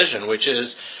our vision, which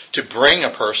is to bring a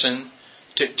person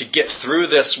to get through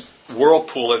this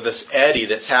whirlpool of this eddy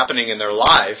that's happening in their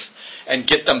life and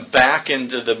get them back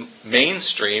into the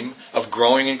mainstream of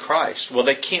growing in Christ. Well,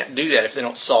 they can't do that if they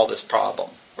don't solve this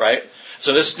problem, right?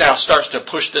 So this now starts to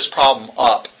push this problem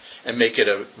up and make it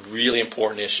a really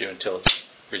important issue until it's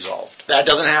resolved. If that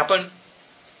doesn't happen,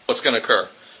 what's going to occur?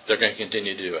 They're going to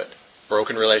continue to do it.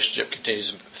 Broken relationship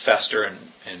continues to fester and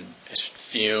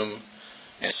fume.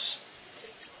 And it's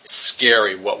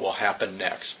scary what will happen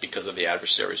next because of the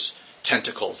adversary's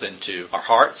tentacles into our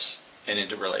hearts and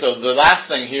into relationships. So the last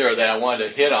thing here that I wanted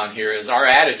to hit on here is our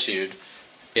attitude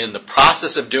in the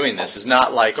process of doing this is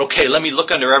not like, okay, let me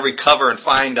look under every cover and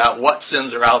find out what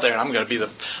sins are out there, and I'm going to be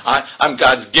I'm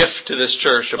God's gift to this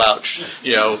church about,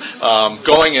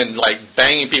 going and like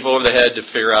banging people over the head to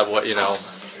figure out what,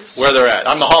 where they're at.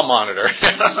 I'm the hall monitor.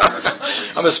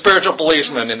 I'm a spiritual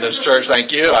policeman in this church,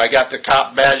 thank you. I got the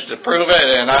cop badge to prove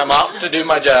it, and I'm out to do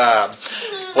my job.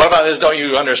 What about this don't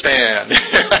you understand?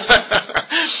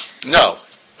 No.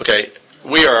 Okay,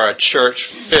 we are a church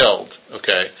filled,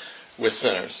 with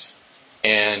sinners.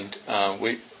 And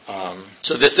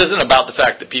so this isn't about the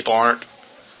fact that people aren't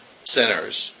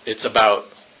sinners. It's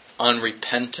about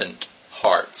unrepentant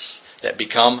hearts that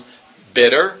become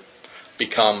bitter,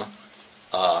 become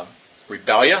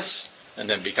rebellious, and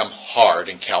then become hard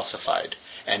and calcified.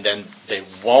 And then they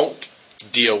won't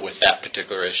deal with that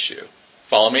particular issue.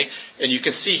 Follow me? And you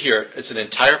can see here, it's an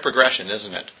entire progression,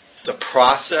 isn't it? It's a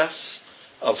process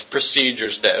of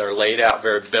procedures that are laid out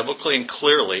very biblically and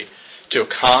clearly to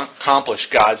accomplish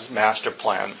God's master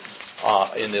plan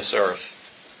in this earth.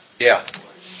 Yeah.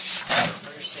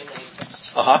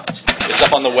 It's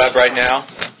up on the web right now.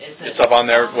 It's up on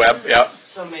their web. Yep.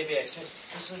 So maybe I could.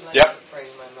 Because we'd like to bring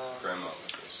my mom. Grandma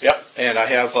with us. Yep. And I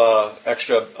have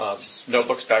extra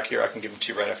notebooks back here. I can give them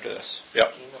to you right after this.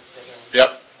 Yep.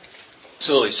 Yep.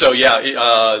 Absolutely. So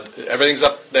everything's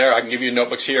up there. I can give you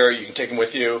notebooks here. You can take them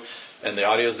with you, and the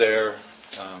audio's there.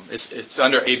 It's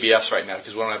under ABFs right now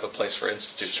because we don't have a place for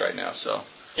institutes right now. So,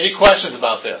 any questions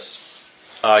about this?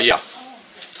 Yeah.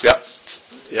 Yep.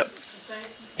 Yep.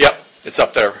 Yep. It's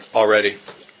up there already.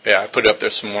 Yeah, I put it up there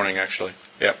this morning actually.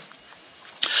 Yep.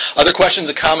 Other questions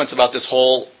and comments about this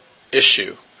whole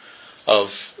issue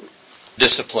of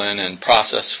discipline and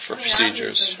process for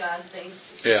procedures? God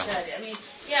thinks, as you said.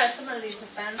 Some of these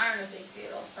offenses aren't a big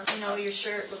deal. Your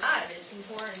shirt looks bad. It's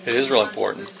important. It is real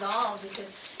important. To resolve because,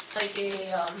 like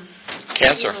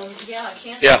cancer.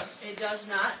 Cancer. Yeah. It does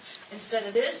not. Instead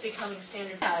of this becoming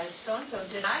standard, if so and so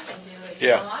did, I can do it.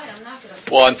 Yeah. I'm not going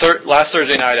to. Well, last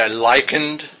Thursday night, I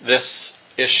likened this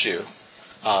issue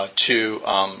to.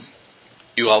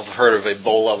 You all have heard of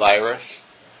Ebola virus.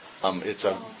 It's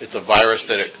a virus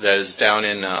that is down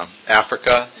in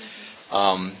Africa.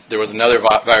 There was another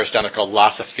virus down there called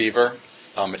Lassa fever.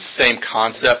 It's the same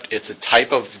concept. It's a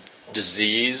type of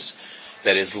disease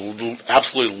that is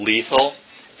absolutely lethal,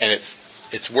 and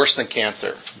it's worse than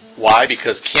cancer. Why?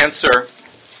 Because cancer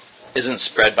isn't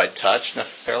spread by touch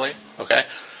necessarily. Okay,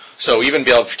 so even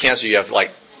with cancer, you have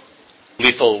like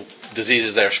lethal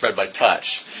diseases that are spread by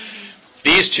touch.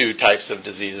 These two types of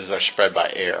diseases are spread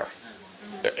by air.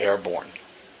 They're airborne.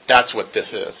 That's what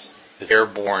this is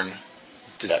airborne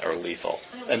that are lethal.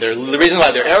 And the reason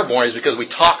why they're airborne is because we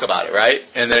talk about it, right?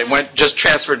 And then it just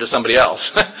transferred to somebody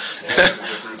else. They have a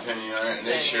different opinion on it, and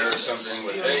they share something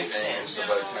what they think, and so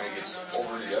by the time it gets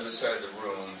over to the other side of the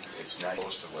room, it's not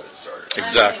close to what it started.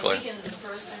 Exactly.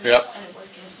 Yep.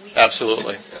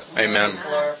 Absolutely. Amen. Doesn't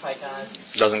glorify God.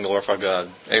 Doesn't glorify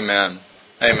God. Amen.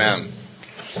 Amen.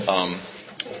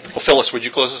 Phyllis, would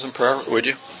you close us in prayer? Would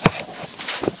you?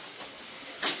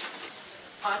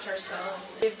 Watch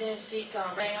ourselves. Forgiveness, seek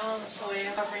God. So we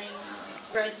are covering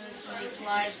presence in these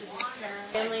lives of these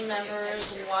parents, family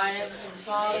members, and wives, and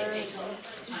fathers, and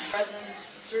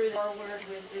presence through the word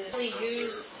with this. Really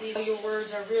use these. Your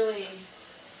words are really,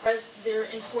 they're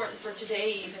important for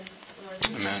today even.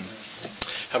 Lord. Amen.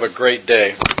 Have a great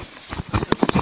day.